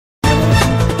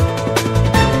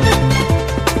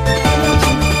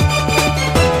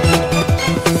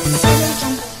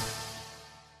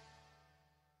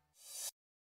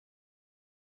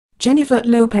Jennifer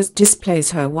Lopez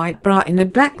displays her white bra in a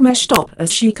black mesh top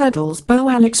as she cuddles beau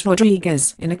Alex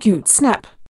Rodriguez in a cute snap.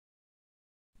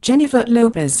 Jennifer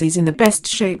Lopez is in the best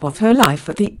shape of her life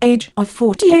at the age of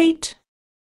 48.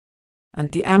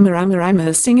 And the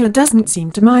Ama singer doesn't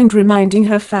seem to mind reminding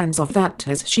her fans of that,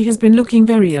 as she has been looking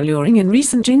very alluring in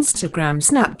recent Instagram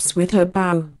snaps with her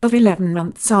beau of 11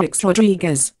 months Alex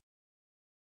Rodriguez.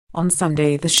 On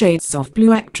Sunday, the Shades of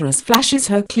Blue actress flashes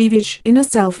her cleavage in a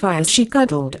selfie as she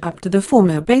cuddled up to the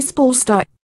former baseball star.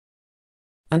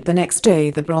 And the next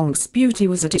day the Bronx beauty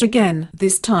was at it again,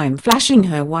 this time flashing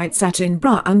her white satin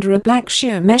bra under a black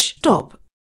sheer mesh top.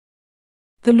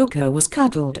 The looker was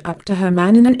cuddled up to her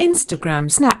man in an Instagram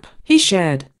snap he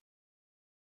shared.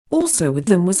 Also with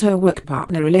them was her work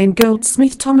partner Elaine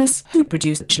Goldsmith-Thomas, who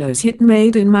produced Show's hit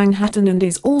Made in Manhattan and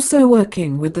is also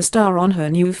working with the star on her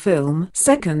new film,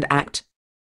 Second Act.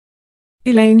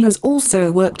 Elaine has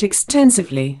also worked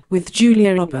extensively with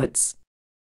Julia Roberts.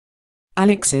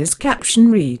 Alex's caption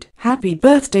read, "Happy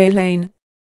birthday, Elaine.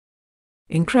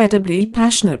 Incredibly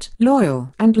passionate,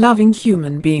 loyal, and loving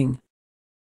human being.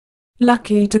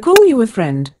 Lucky to call you a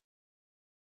friend."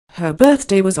 Her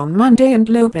birthday was on Monday and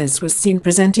Lopez was seen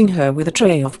presenting her with a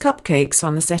tray of cupcakes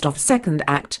on the set of Second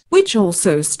Act, which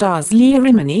also stars Leah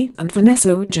Remini and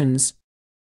Vanessa Hudgens.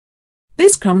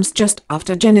 This comes just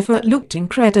after Jennifer looked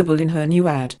incredible in her new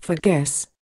ad for Guess.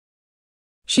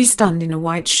 She stunned in a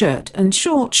white shirt and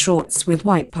short shorts with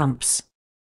white pumps.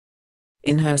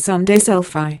 In her Sunday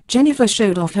selfie, Jennifer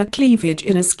showed off her cleavage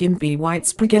in a skimpy white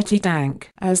spaghetti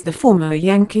tank, as the former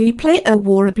Yankee player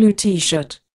wore a blue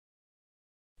t-shirt.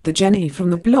 The Jenny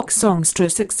from the Block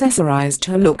songstress accessorized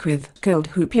her look with gold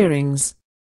hoop earrings.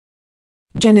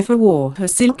 Jennifer wore her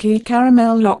silky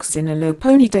caramel locks in a low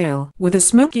ponytail, with a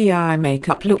smoky eye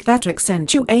makeup look that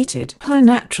accentuated her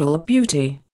natural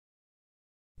beauty.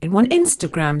 In one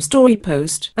Instagram story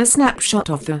post, a snapshot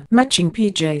of the matching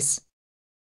PJs.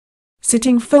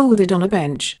 Sitting folded on a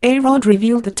bench, a rod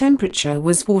revealed the temperature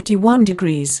was 41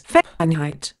 degrees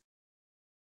Fahrenheit.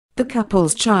 The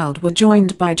couple's child were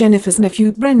joined by Jennifer's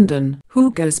nephew Brendan,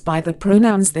 who goes by the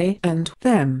pronouns they and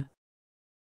them.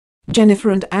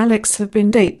 Jennifer and Alex have been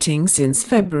dating since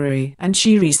February, and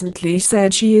she recently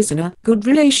said she is in a good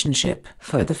relationship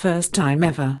for the first time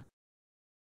ever.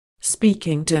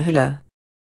 Speaking to Hello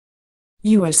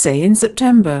USA in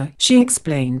September, she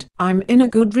explained, "I'm in a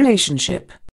good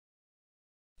relationship.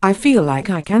 I feel like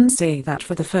I can say that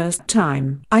for the first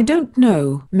time. I don't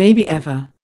know, maybe ever.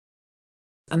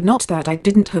 And not that I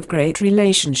didn't have great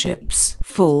relationships,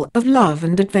 full of love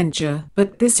and adventure,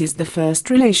 but this is the first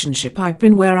relationship I've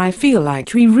been where I feel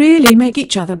like we really make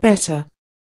each other better.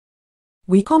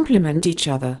 We complement each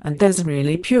other and there's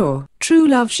really pure, true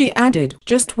love," she added,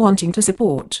 just wanting to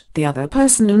support the other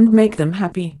person and make them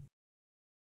happy.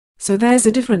 So there's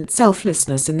a different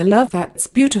selflessness in the love that's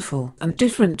beautiful and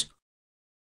different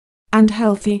and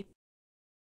healthy.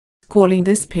 Calling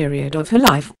this period of her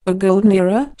life a golden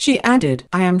era, she added,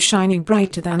 "I am shining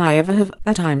brighter than I ever have,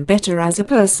 that I'm better as a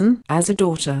person, as a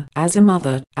daughter, as a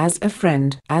mother, as a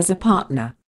friend, as a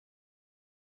partner.